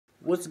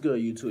What's good,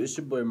 YouTube? It's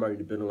your boy Marty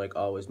the Building, like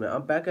always, man.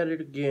 I'm back at it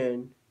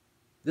again.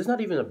 This not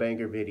even a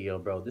banger video,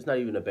 bro. This not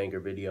even a banger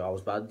video. I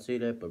was about to say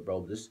that, but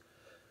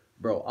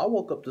bro, I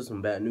woke up to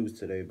some bad news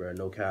today, bro.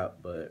 No cap.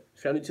 But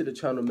if y'all new to the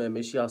channel, man,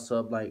 make sure y'all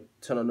sub, like,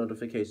 turn on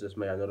notifications,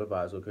 man. I know the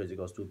vibes go crazy,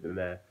 go stupid,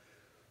 man.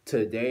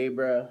 Today,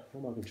 bro,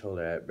 where my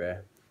controller at,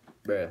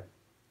 bro?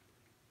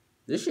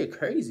 This shit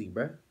crazy,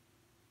 bro.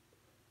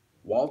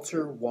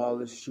 Walter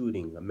Wallace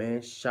shooting. A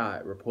man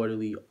shot,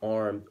 reportedly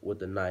armed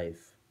with a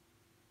knife.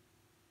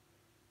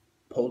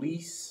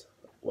 Police,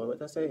 what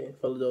would I say?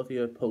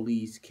 Philadelphia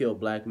police kill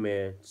black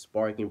man,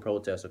 sparking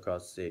protests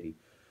across the city.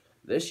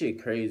 This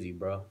shit crazy,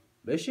 bro.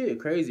 This shit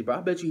crazy, bro.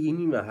 I bet you he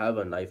didn't even have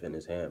a knife in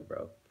his hand,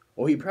 bro.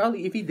 Or he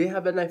probably, if he did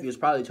have a knife, he was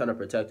probably trying to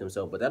protect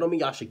himself. But that don't mean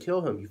y'all should kill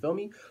him, you feel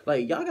me?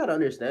 Like, y'all gotta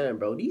understand,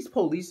 bro. These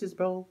polices,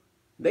 bro,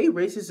 they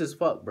racist as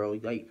fuck, bro.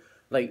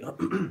 Like,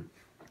 I'm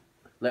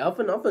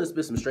finna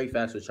spit some straight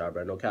facts with y'all,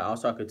 bro. No cap. I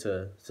was talking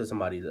to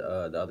somebody the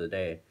other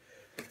day.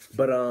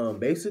 But,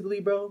 basically,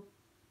 bro,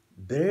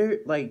 they're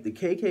like the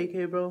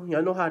KKK, bro.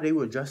 Y'all know how they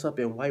would dress up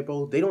in white,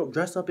 bro? They don't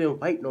dress up in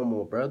white no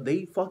more, bro.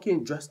 They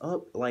fucking dress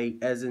up like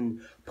as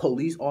in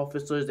police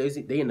officers.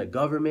 They in the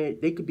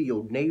government. They could be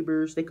your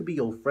neighbors. They could be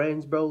your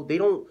friends, bro. They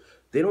don't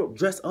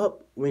dress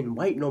up in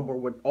white no more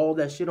with all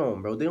that shit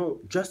on, bro. They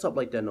don't dress up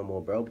like that no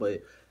more, bro.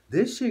 But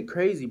this shit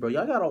crazy, bro.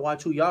 Y'all gotta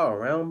watch who y'all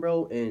around,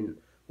 bro. And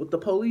with the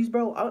police,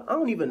 bro, I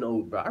don't even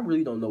know, bro. I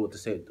really don't know what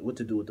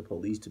to do with the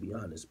police, to be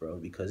honest, bro.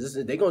 Because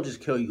they gonna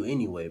just kill you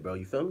anyway, bro.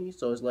 You feel me?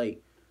 So it's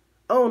like,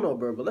 I don't know,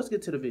 bro, but let's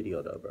get to the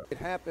video, though, bro. It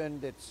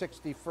happened at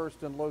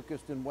 61st and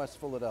Locust in West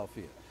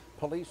Philadelphia.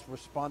 Police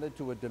responded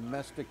to a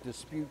domestic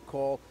dispute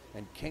call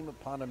and came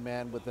upon a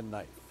man with a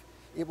knife.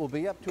 It will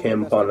be up to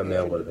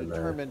investigation to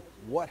determine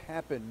what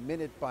happened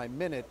minute by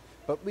minute,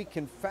 but we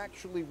can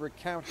factually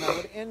recount how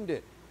it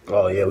ended.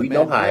 Oh, yeah, we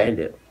know how it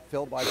ended.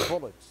 Filled by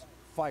bullets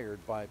fired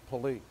by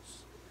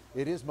police.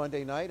 It is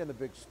Monday night, and the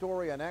big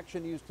story on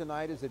Action News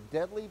tonight is a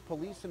deadly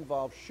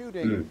police-involved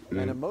shooting,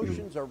 and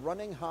emotions are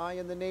running high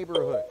in the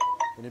neighborhood.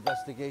 An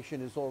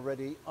investigation is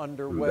already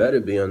underway. Better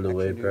be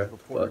underway, bro.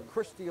 Reporter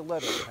Christy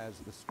Aledo has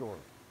the story.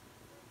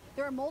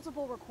 There are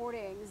multiple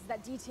recordings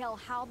that detail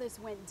how this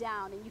went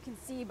down, and you can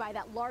see by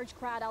that large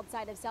crowd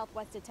outside of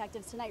Southwest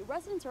Detectives tonight,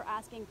 residents are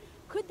asking,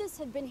 could this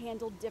have been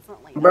handled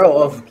differently?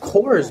 Bro, of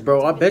course,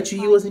 bro. I bet you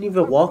he wasn't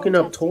even walking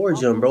up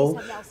towards him, bro.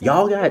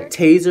 Y'all got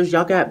tasers,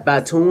 y'all got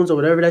batoons, or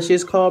whatever that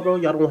shit's called, bro.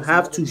 Y'all don't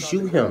have to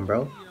shoot him,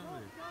 bro.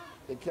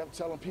 They kept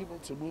telling people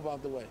to move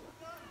out the way.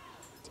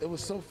 It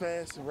was so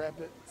fast and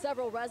rapid.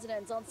 Several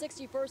residents on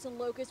 61st and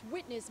Locust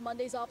witnessed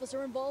Monday's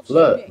officer-involved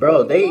shooting. Look,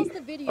 bro,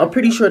 I'm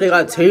pretty sure they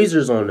got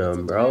tasers on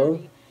them,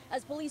 bro.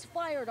 As police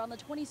fired on the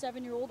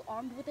 27-year-old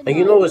armed with a knife. And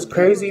you know what's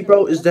crazy,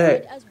 bro, is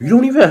that you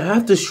don't even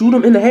have to shoot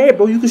him in the head,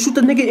 bro. You can shoot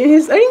the nigga in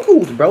his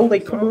ankles, bro.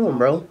 Like, come on,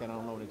 bro.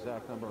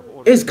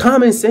 It's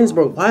common sense,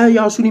 bro. Why are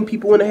y'all shooting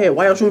people in the head?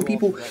 Why y'all shooting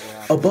people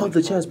above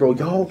the chest, bro?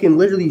 Y'all can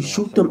literally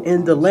shoot them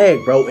in the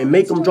leg, bro, and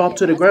make them drop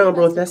to the ground,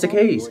 bro, if that's the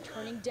case.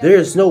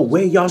 There's no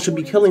way y'all should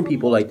be killing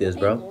people like this,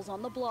 bro.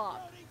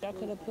 Y'all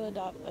could have pulled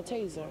out a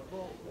taser.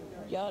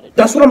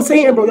 That's what I'm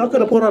saying, bro. Y'all could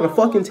have pulled out a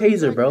fucking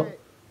taser, bro.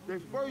 The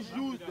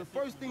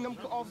first thing them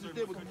officers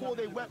did was pull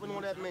their weapon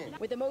on that man.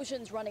 With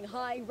emotions running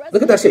high,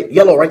 look at that shit,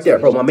 yellow right there,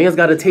 bro. My man's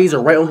got a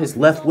taser right on his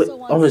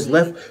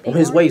on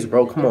his waist,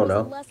 bro. Come on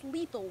now. Less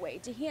lethal way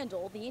to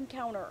handle the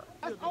encounter.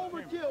 That's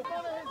overkill.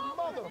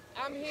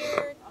 I'm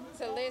here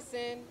to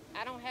listen.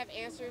 I don't have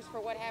answers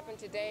for what happened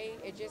today.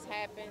 It just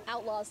happened.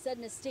 Outlaws said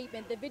in a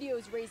statement the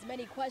videos raised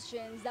many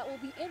questions that will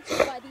be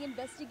answered by the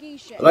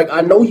investigation. Like,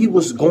 I know he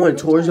was going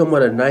towards him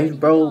with a knife,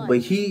 bro, but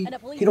he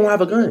don't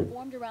have a gun.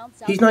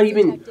 He's not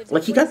even,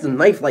 like, he got the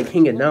knife, like,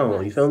 hanging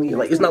down, you feel me?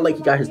 Like, it's not like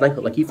he got his knife,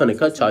 like, he finna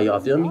cut y'all,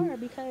 feel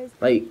me?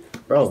 Like,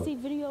 bro. I see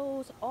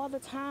videos all the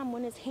time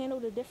when it's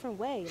handled a different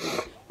way,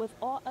 like with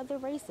all other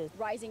races.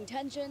 Rising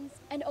tensions,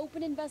 an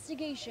open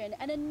investigation,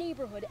 and a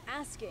neighborhood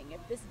asking if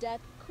this death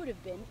could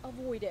have been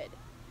avoided.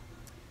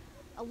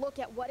 A look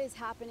at what is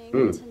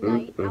happening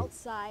tonight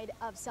outside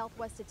of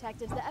Southwest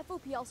Detectives. The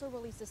FOP also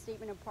released a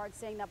statement in part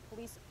saying that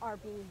police are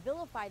being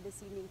vilified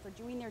this evening for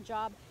doing their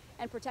job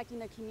and protecting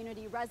the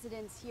community.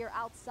 Residents here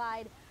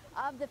outside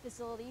of the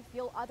facility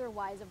feel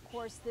otherwise. Of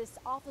course, this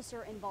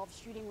officer-involved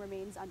shooting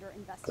remains under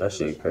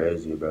investigation. That shit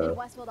crazy, bro. In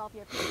West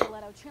Philadelphia, Christy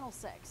Aledo, Channel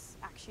 6,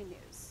 Action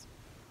News.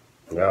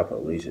 Y'all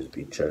police just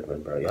be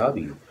tripping, bro.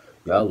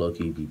 Y'all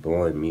low-key be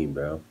blowing me,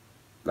 bro.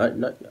 I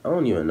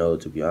don't even know,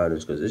 to be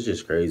honest, because it's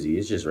just crazy.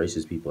 It's just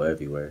racist people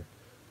everywhere.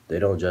 They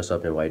don't dress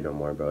up in white no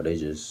more, bro. They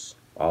just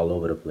all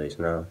over the place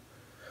now.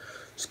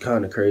 It's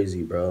kind of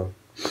crazy, bro.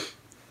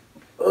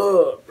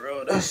 Oh,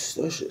 bro, that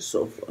shit's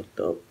so fucked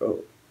up,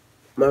 bro.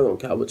 I'm not gonna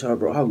cap with y'all,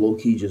 bro. I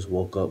low-key just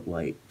woke up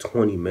like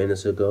 20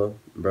 minutes ago,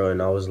 bro,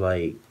 and I was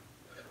like,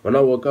 when I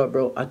woke up,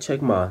 bro, I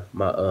checked my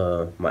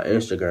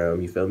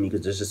Instagram, you feel me,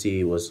 because just to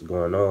see what's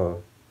going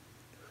on.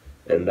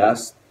 And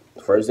that's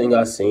the first thing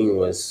I seen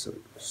was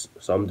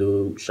some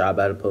dude shot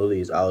by the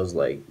police. I was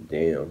like,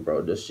 damn,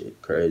 bro, this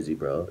shit crazy,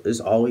 bro. It's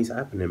always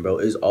happening, bro.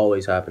 It's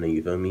always happening,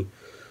 you feel me?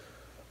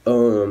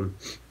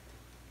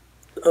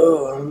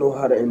 Oh, I don't know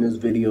how to end this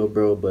video,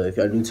 bro, but if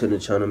y'all new to the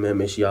channel, man,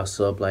 make sure y'all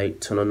sub,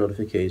 like, turn on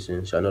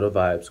notifications. Y'all know the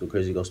vibes. Go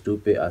crazy, go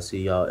stupid. I'll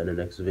see y'all in the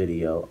next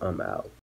video. I'm out.